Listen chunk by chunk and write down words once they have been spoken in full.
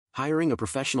Hiring a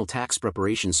professional tax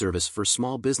preparation service for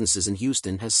small businesses in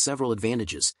Houston has several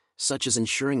advantages, such as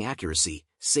ensuring accuracy,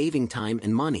 saving time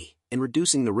and money, and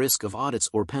reducing the risk of audits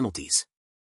or penalties.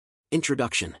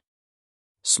 Introduction.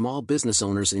 Small business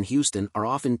owners in Houston are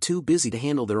often too busy to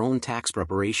handle their own tax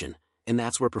preparation, and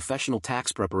that's where professional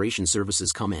tax preparation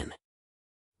services come in.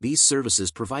 These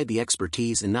services provide the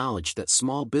expertise and knowledge that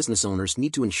small business owners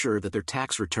need to ensure that their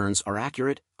tax returns are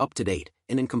accurate, up-to-date,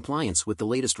 and in compliance with the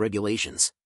latest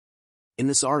regulations. In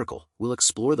this article, we'll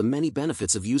explore the many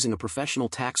benefits of using a professional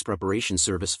tax preparation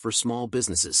service for small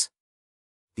businesses.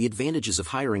 The advantages of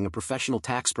hiring a professional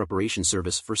tax preparation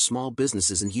service for small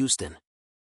businesses in Houston.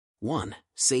 1.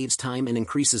 Saves time and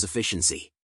increases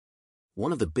efficiency.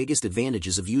 One of the biggest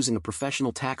advantages of using a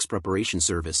professional tax preparation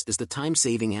service is the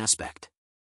time-saving aspect.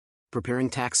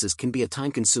 Preparing taxes can be a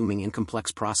time-consuming and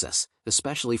complex process,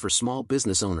 especially for small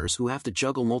business owners who have to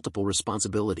juggle multiple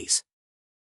responsibilities.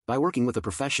 By working with a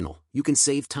professional, you can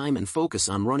save time and focus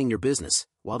on running your business,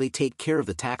 while they take care of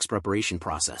the tax preparation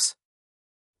process.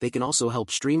 They can also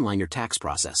help streamline your tax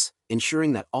process,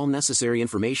 ensuring that all necessary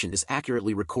information is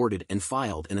accurately recorded and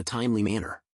filed in a timely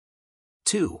manner.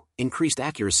 2. Increased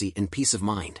accuracy and peace of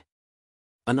mind.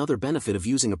 Another benefit of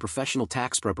using a professional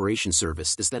tax preparation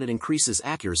service is that it increases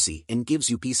accuracy and gives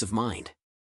you peace of mind.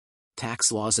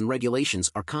 Tax laws and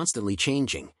regulations are constantly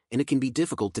changing, and it can be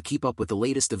difficult to keep up with the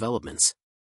latest developments.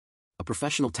 A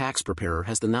professional tax preparer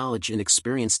has the knowledge and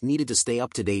experience needed to stay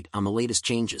up to date on the latest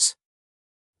changes.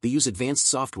 They use advanced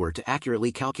software to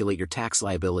accurately calculate your tax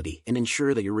liability and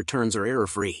ensure that your returns are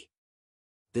error-free.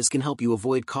 This can help you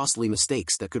avoid costly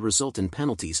mistakes that could result in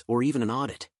penalties or even an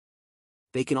audit.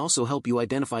 They can also help you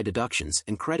identify deductions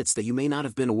and credits that you may not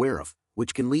have been aware of,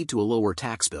 which can lead to a lower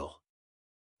tax bill.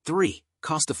 3.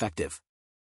 Cost-effective.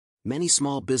 Many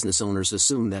small business owners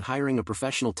assume that hiring a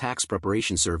professional tax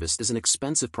preparation service is an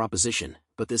expensive proposition,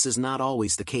 but this is not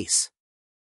always the case.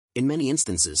 In many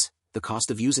instances, the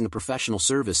cost of using a professional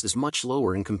service is much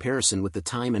lower in comparison with the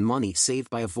time and money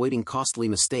saved by avoiding costly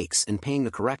mistakes and paying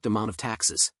the correct amount of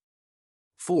taxes.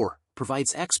 4.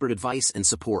 Provides expert advice and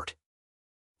support.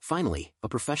 Finally, a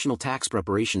professional tax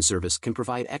preparation service can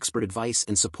provide expert advice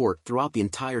and support throughout the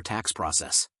entire tax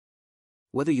process.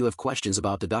 Whether you have questions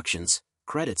about deductions,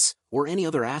 credits, or any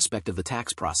other aspect of the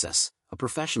tax process, a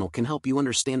professional can help you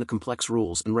understand the complex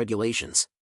rules and regulations.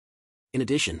 In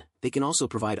addition, they can also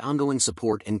provide ongoing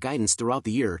support and guidance throughout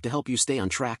the year to help you stay on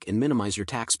track and minimize your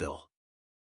tax bill.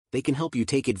 They can help you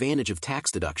take advantage of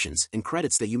tax deductions and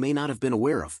credits that you may not have been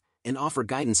aware of, and offer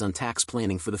guidance on tax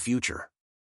planning for the future.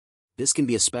 This can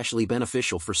be especially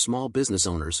beneficial for small business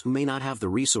owners who may not have the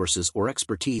resources or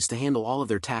expertise to handle all of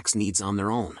their tax needs on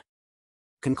their own.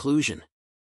 Conclusion.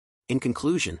 In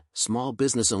conclusion, small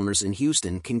business owners in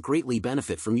Houston can greatly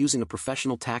benefit from using a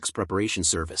professional tax preparation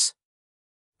service.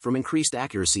 From increased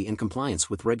accuracy and compliance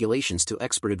with regulations to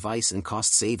expert advice and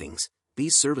cost savings,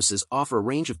 these services offer a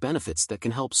range of benefits that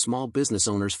can help small business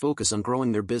owners focus on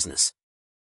growing their business.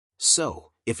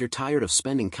 So, if you're tired of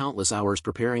spending countless hours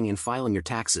preparing and filing your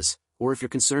taxes, or if you're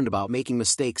concerned about making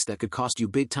mistakes that could cost you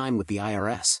big time with the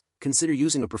IRS, consider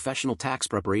using a professional tax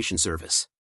preparation service.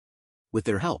 With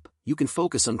their help, you can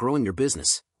focus on growing your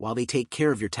business, while they take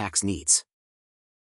care of your tax needs.